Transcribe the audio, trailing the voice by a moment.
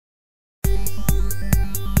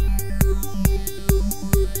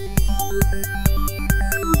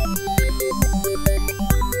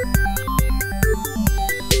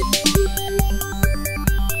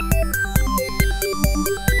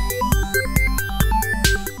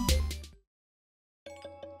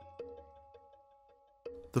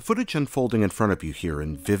The footage unfolding in front of you here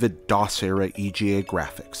in vivid DOS-era EGA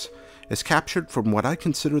graphics is captured from what I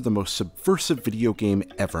consider the most subversive video game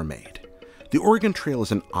ever made. The Oregon Trail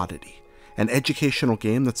is an oddity, an educational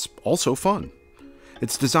game that's also fun.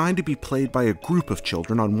 It's designed to be played by a group of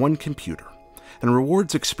children on one computer, and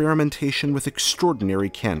rewards experimentation with extraordinary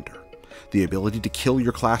candor. The ability to kill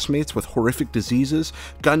your classmates with horrific diseases,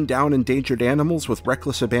 gun down endangered animals with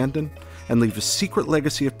reckless abandon, and leave a secret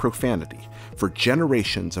legacy of profanity for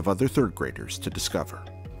generations of other third graders to discover.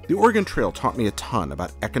 The Oregon Trail taught me a ton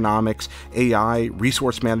about economics, AI,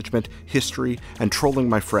 resource management, history, and trolling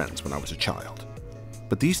my friends when I was a child.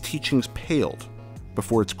 But these teachings paled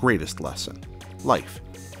before its greatest lesson: life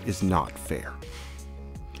is not fair.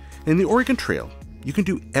 In the Oregon Trail, you can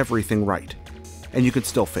do everything right, and you can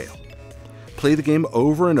still fail. Play the game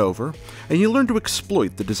over and over, and you learn to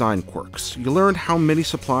exploit the design quirks. You learn how many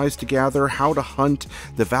supplies to gather, how to hunt,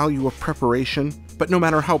 the value of preparation. But no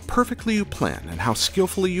matter how perfectly you plan and how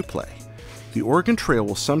skillfully you play, the Oregon Trail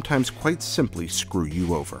will sometimes quite simply screw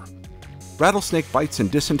you over. Rattlesnake bites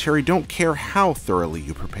and dysentery don't care how thoroughly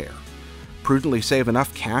you prepare. Prudently save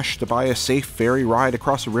enough cash to buy a safe ferry ride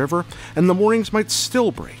across a river, and the moorings might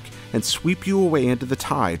still break and sweep you away into the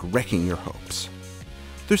tide, wrecking your hopes.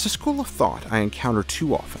 There's a school of thought I encounter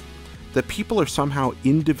too often, that people are somehow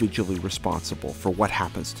individually responsible for what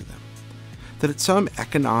happens to them. That at some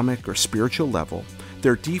economic or spiritual level,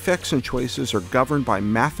 their defects and choices are governed by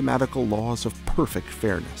mathematical laws of perfect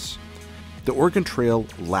fairness. The Oregon Trail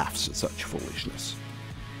laughs at such foolishness.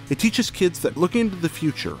 It teaches kids that looking into the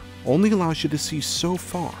future only allows you to see so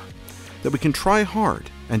far, that we can try hard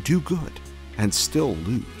and do good and still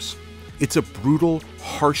lose. It's a brutal,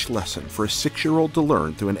 harsh lesson for a 6-year-old to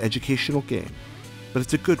learn through an educational game, but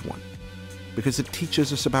it's a good one because it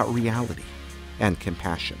teaches us about reality and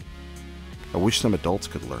compassion. I wish some adults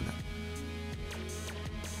could learn it.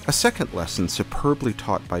 A second lesson superbly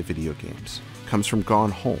taught by video games comes from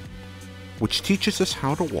Gone Home, which teaches us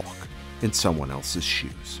how to walk in someone else's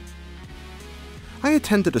shoes. I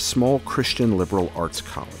attended a small Christian liberal arts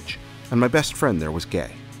college, and my best friend there was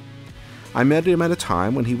gay. I met him at a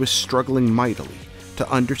time when he was struggling mightily to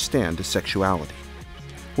understand his sexuality.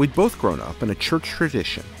 We'd both grown up in a church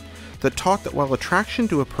tradition that taught that while attraction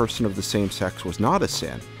to a person of the same sex was not a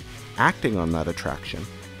sin, acting on that attraction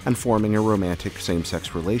and forming a romantic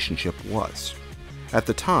same-sex relationship was. At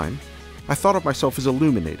the time, I thought of myself as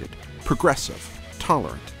illuminated, progressive,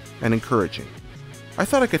 tolerant, and encouraging. I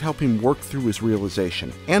thought I could help him work through his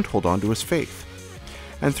realization and hold on to his faith,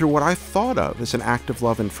 and through what I thought of as an act of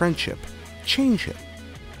love and friendship, change him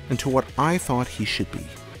into what I thought he should be.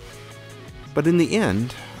 But in the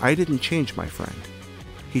end, I didn't change my friend.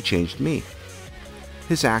 He changed me.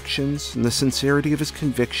 His actions and the sincerity of his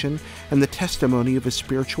conviction and the testimony of his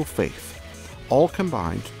spiritual faith all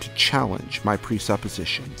combined to challenge my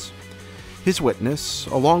presuppositions. His witness,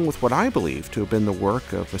 along with what I believe to have been the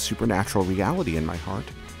work of a supernatural reality in my heart,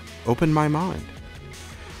 opened my mind.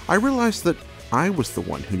 I realized that I was the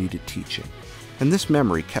one who needed teaching, and this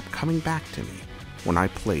memory kept coming back to me when I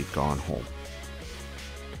played Gone Home.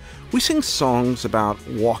 We sing songs about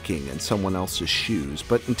walking in someone else's shoes,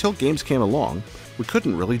 but until games came along, we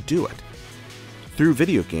couldn't really do it. Through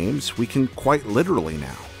video games, we can quite literally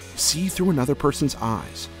now see through another person's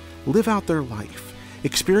eyes, live out their life,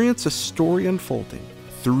 experience a story unfolding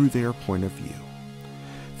through their point of view.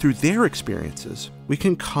 Through their experiences, we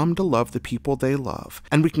can come to love the people they love,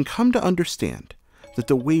 and we can come to understand that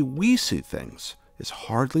the way we see things is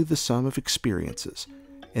hardly the sum of experiences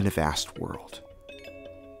in a vast world.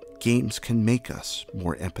 Games can make us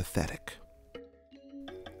more empathetic.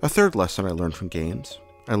 A third lesson I learned from games,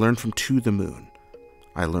 I learned from To the Moon.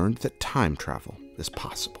 I learned that time travel is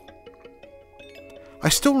possible. I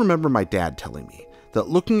still remember my dad telling me that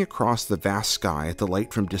looking across the vast sky at the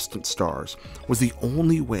light from distant stars was the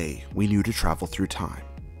only way we knew to travel through time.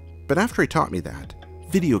 But after he taught me that,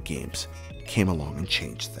 video games came along and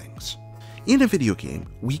changed things. In a video game,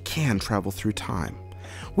 we can travel through time.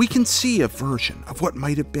 We can see a version of what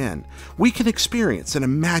might have been. We can experience an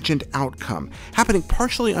imagined outcome happening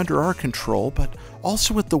partially under our control, but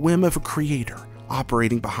also at the whim of a creator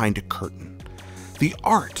operating behind a curtain. The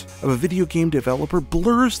art of a video game developer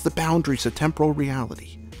blurs the boundaries of temporal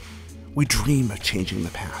reality. We dream of changing the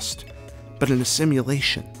past, but in a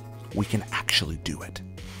simulation, we can actually do it.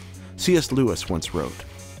 C.S. Lewis once wrote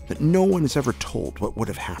that no one is ever told what would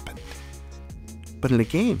have happened. But in a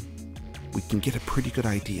game, we can get a pretty good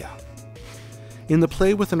idea. In the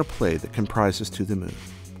play within a play that comprises To the Moon,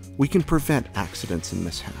 we can prevent accidents and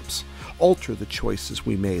mishaps, alter the choices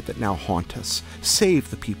we made that now haunt us, save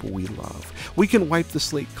the people we love. We can wipe the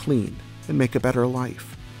slate clean and make a better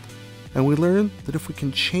life. And we learn that if we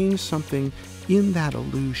can change something in that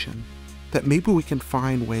illusion, that maybe we can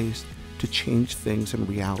find ways to change things in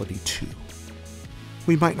reality too.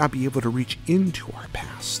 We might not be able to reach into our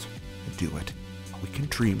past and do it, but we can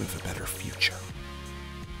dream of a better future.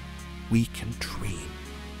 We can dream.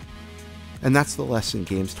 And that's the lesson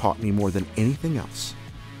games taught me more than anything else,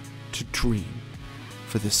 to dream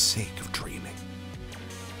for the sake of dreaming.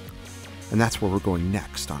 And that's where we're going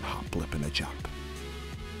next on Hop, Blip, and a Jump.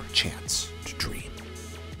 For a chance to dream.